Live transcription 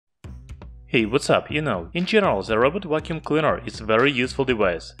Hey, what's up? In general, the robot vacuum cleaner is a very useful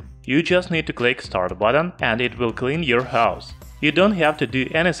device. You just need to click Start button and it will clean your house. You don't have to do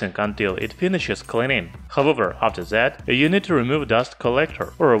anything until it finishes cleaning. However, after that, you need to remove dust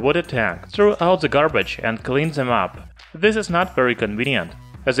collector or a water tank, throw out the garbage and clean them up. This is not very convenient,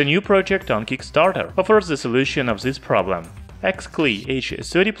 as a new project on Kickstarter offers the solution of this problem. XClea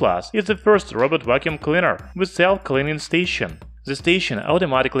H30 Plus is the first robot vacuum cleaner with self-cleaning station. The station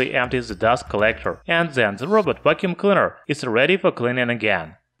automatically empties the dust collector, and then the robot vacuum cleaner is ready for cleaning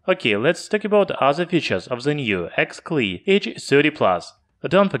again. Okay, let's talk about other features of the new XClea H30 Plus.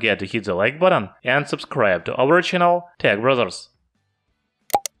 Don't forget to hit the like button and subscribe to our channel, Tech Brothers.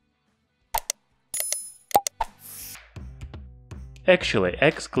 Actually,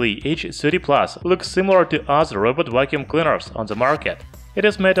 XClea H30 Plus looks similar to other robot vacuum cleaners on the market. It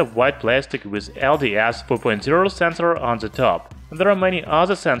is made of white plastic with LDS4.0 sensor on the top. There are many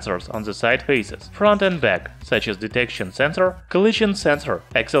other sensors on the side faces, front and back, such as detection sensor, collision sensor,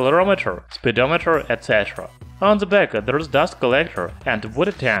 accelerometer, speedometer, etc. On the back there is dust collector and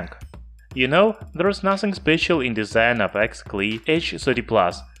water tank. There is nothing special in design of XClea H30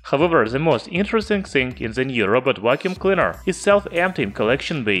 Plus. However, the most interesting thing in the new robot vacuum cleaner is self-emptying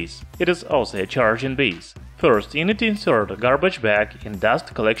collection base. It is also a charging base. First, you need to insert a garbage bag in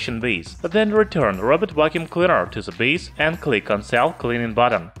dust collection base, then return robot vacuum cleaner to the base and click on self-cleaning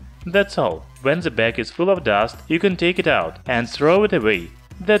button. That's all. When the bag is full of dust, you can take it out and throw it away.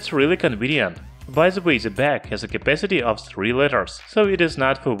 That's really convenient. By the way, the bag has a capacity of 3 liters, so it is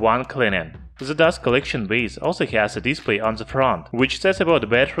not for one cleaning. The dust collection base also has a display on the front, which says about the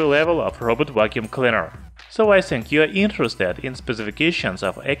battery level of robot vacuum cleaner. So I think you are interested in specifications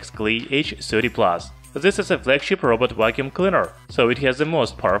of XClea H30 Plus. This is a flagship robot vacuum cleaner, so it has the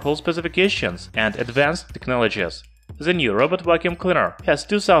most powerful specifications and advanced technologies. The new robot vacuum cleaner has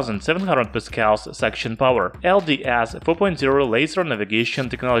 2700 pascals suction power, LDS4.0 Laser Navigation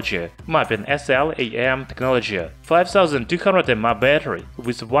Technology, Mopping SLAM technology, 5200 mAh battery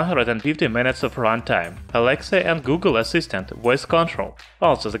with 150 minutes of runtime, Alexa and Google Assistant voice control.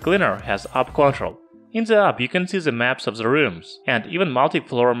 Also, the cleaner has app control. In the app you can see the maps of the rooms and even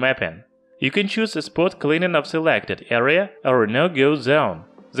multi-floor mapping. You can choose a spot cleaning of selected area or a no-go zone.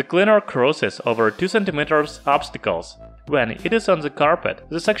 The cleaner crosses over 2 cm obstacles. When it is on the carpet,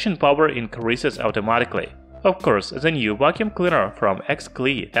 the suction power increases automatically. Of course, the new vacuum cleaner from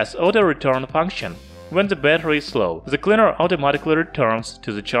XClea has auto-return function. When the battery is low, the cleaner automatically returns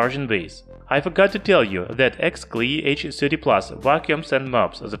to the charging base. I forgot to tell you that XClea H30 Plus vacuums and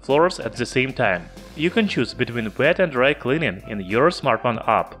mops the floors at the same time. You can choose between wet and dry cleaning in your smartphone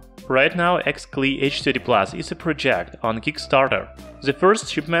app. Right now, XClea H30 Plus is a project on Kickstarter. The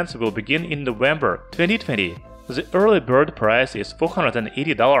first shipments will begin in November 2020. The early bird price is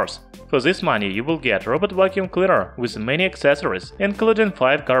 $480. For this money, you will get robot vacuum cleaner with many accessories, including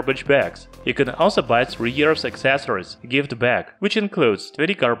 5 garbage bags. You can also buy 3 years accessories gift bag, which includes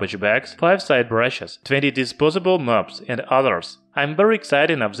 20 garbage bags, 5 side brushes, 20 disposable mops, and others. I'm very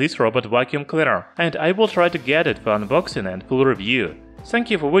excited of this robot vacuum cleaner, and I will try to get it for unboxing and full review.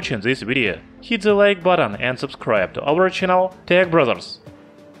 Thank you for watching this video. Hit the like button and subscribe to our channel, Tech Brothers.